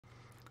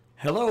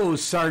Hello,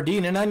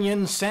 sardine and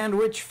onion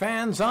sandwich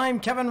fans. I'm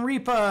Kevin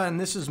Ripa, and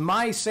this is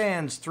my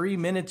Sans 3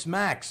 Minutes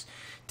Max.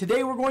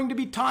 Today we're going to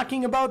be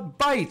talking about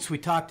bytes. We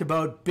talked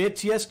about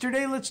bits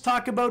yesterday. Let's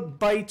talk about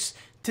bytes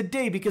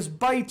today because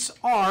bytes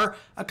are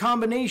a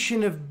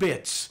combination of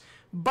bits.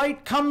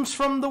 Byte comes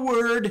from the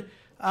word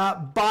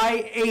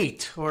by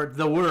 8, or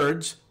the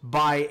words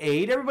by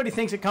 8. Everybody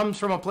thinks it comes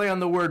from a play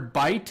on the word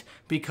byte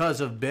because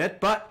of bit,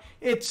 but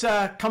it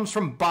comes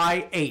from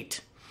by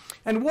 8.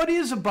 And what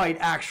is a byte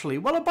actually?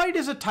 Well, a byte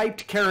is a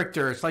typed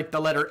character. It's like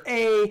the letter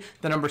A,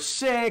 the number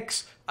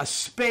 6, a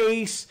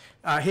space,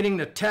 hitting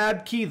the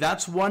tab key.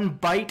 That's one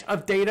byte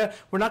of data.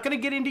 We're not going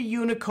to get into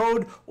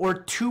Unicode or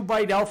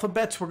 2-byte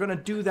alphabets. We're going to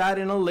do that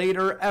in a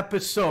later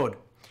episode.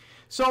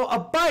 So a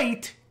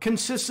byte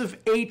consists of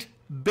 8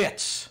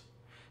 bits.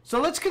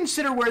 So let's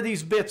consider where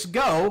these bits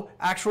go,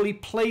 actually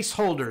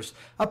placeholders.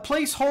 A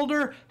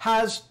placeholder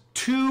has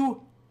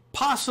 2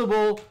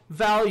 possible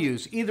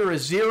values, either a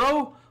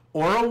 0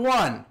 or a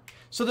 1.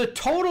 So the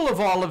total of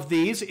all of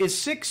these is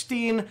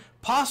 16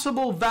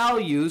 possible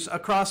values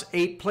across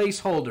 8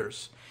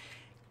 placeholders.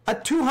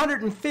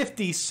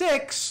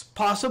 256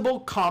 possible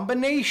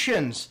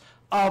combinations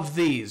of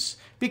these.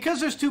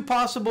 Because there's 2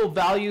 possible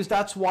values,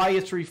 that's why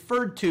it's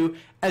referred to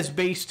as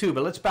base 2.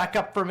 But let's back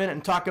up for a minute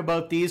and talk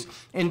about these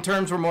in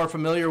terms we're more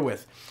familiar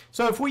with.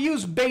 So if we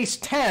use base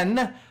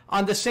 10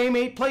 on the same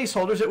 8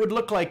 placeholders, it would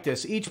look like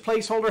this. Each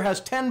placeholder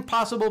has 10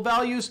 possible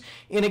values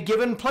in a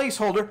given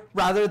placeholder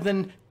rather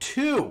than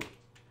 2.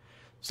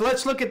 So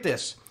let's look at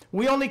this.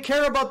 We only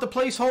care about the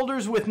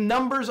placeholders with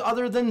numbers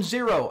other than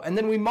 0, and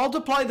then we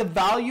multiply the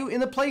value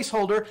in the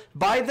placeholder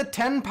by the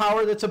 10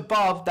 power that's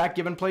above that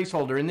given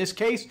placeholder. In this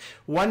case,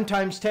 1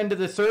 times 10 to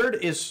the third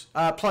is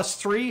plus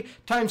 3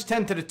 times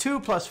 10 to the 2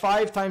 plus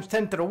 5 times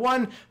 10 to the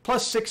 1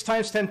 plus 6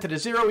 times 10 to the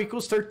 0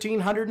 equals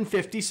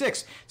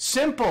 1356.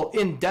 Simple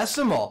in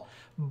decimal.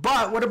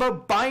 But what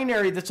about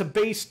binary that's a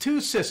base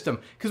 2 system?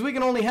 Because we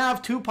can only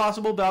have 2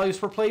 possible values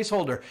per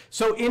placeholder.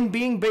 So in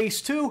being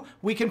base 2,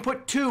 we can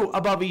put 2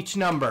 above each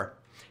number.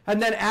 And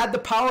then add the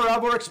power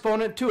of or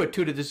exponent to it.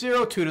 2 to the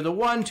 0, 2 to the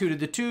 1, 2 to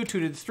the 2, 2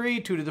 to the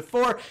 3, 2 to the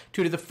 4,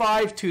 2 to the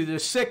 5, 2 to the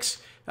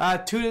 6,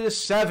 2 to the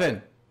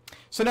 7.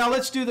 So now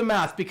let's do the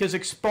math, because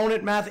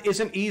exponent math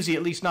isn't easy,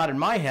 at least not in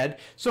my head.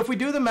 So if we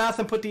do the math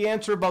and put the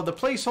answer above the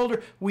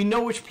placeholder, we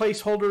know which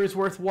placeholder is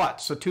worth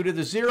what. So 2 to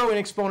the 0 in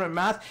exponent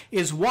math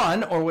is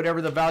 1, or whatever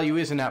the value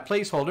is in that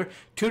placeholder.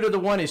 2 to the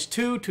 1 is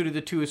 2, 2 to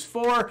the 2 is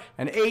 4,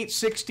 and 8,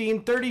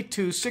 16,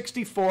 32,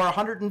 64,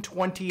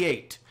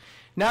 128.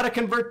 Now to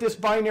convert this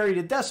binary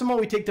to decimal,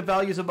 we take the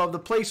values above the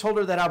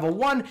placeholder that have a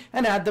 1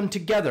 and add them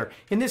together.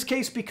 In this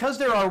case, because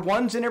there are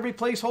 1s in every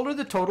placeholder,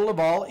 the total of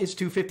all is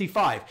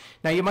 255.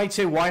 Now you might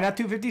say, why not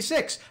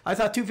 256? I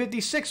thought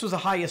 256 was the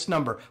highest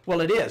number.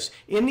 Well, it is.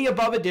 In the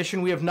above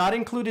addition, we have not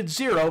included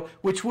 0,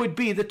 which would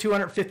be the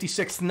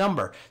 256th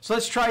number. So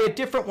let's try a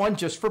different one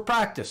just for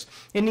practice.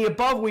 In the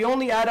above, we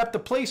only add up the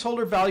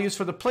placeholder values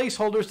for the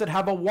placeholders that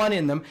have a 1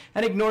 in them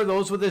and ignore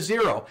those with a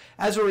 0.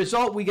 As a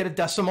result, we get a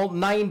decimal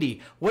 90.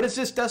 What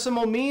does this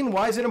decimal mean?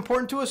 Why is it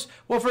important to us?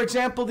 Well, for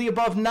example, the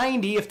above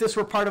 90, if this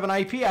were part of an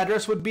IP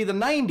address, would be the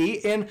 90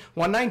 in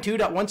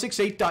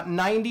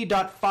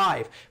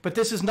 192.168.90.5. But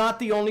this is not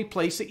the only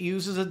place it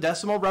uses a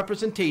decimal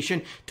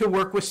representation to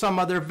work with some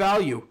other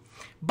value.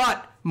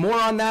 But more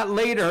on that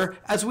later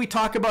as we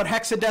talk about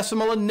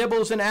hexadecimal and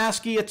nibbles and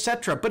ASCII,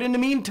 etc. But in the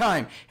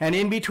meantime, and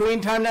in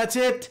between time, that's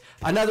it.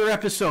 Another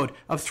episode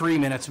of 3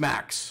 Minutes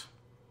Max.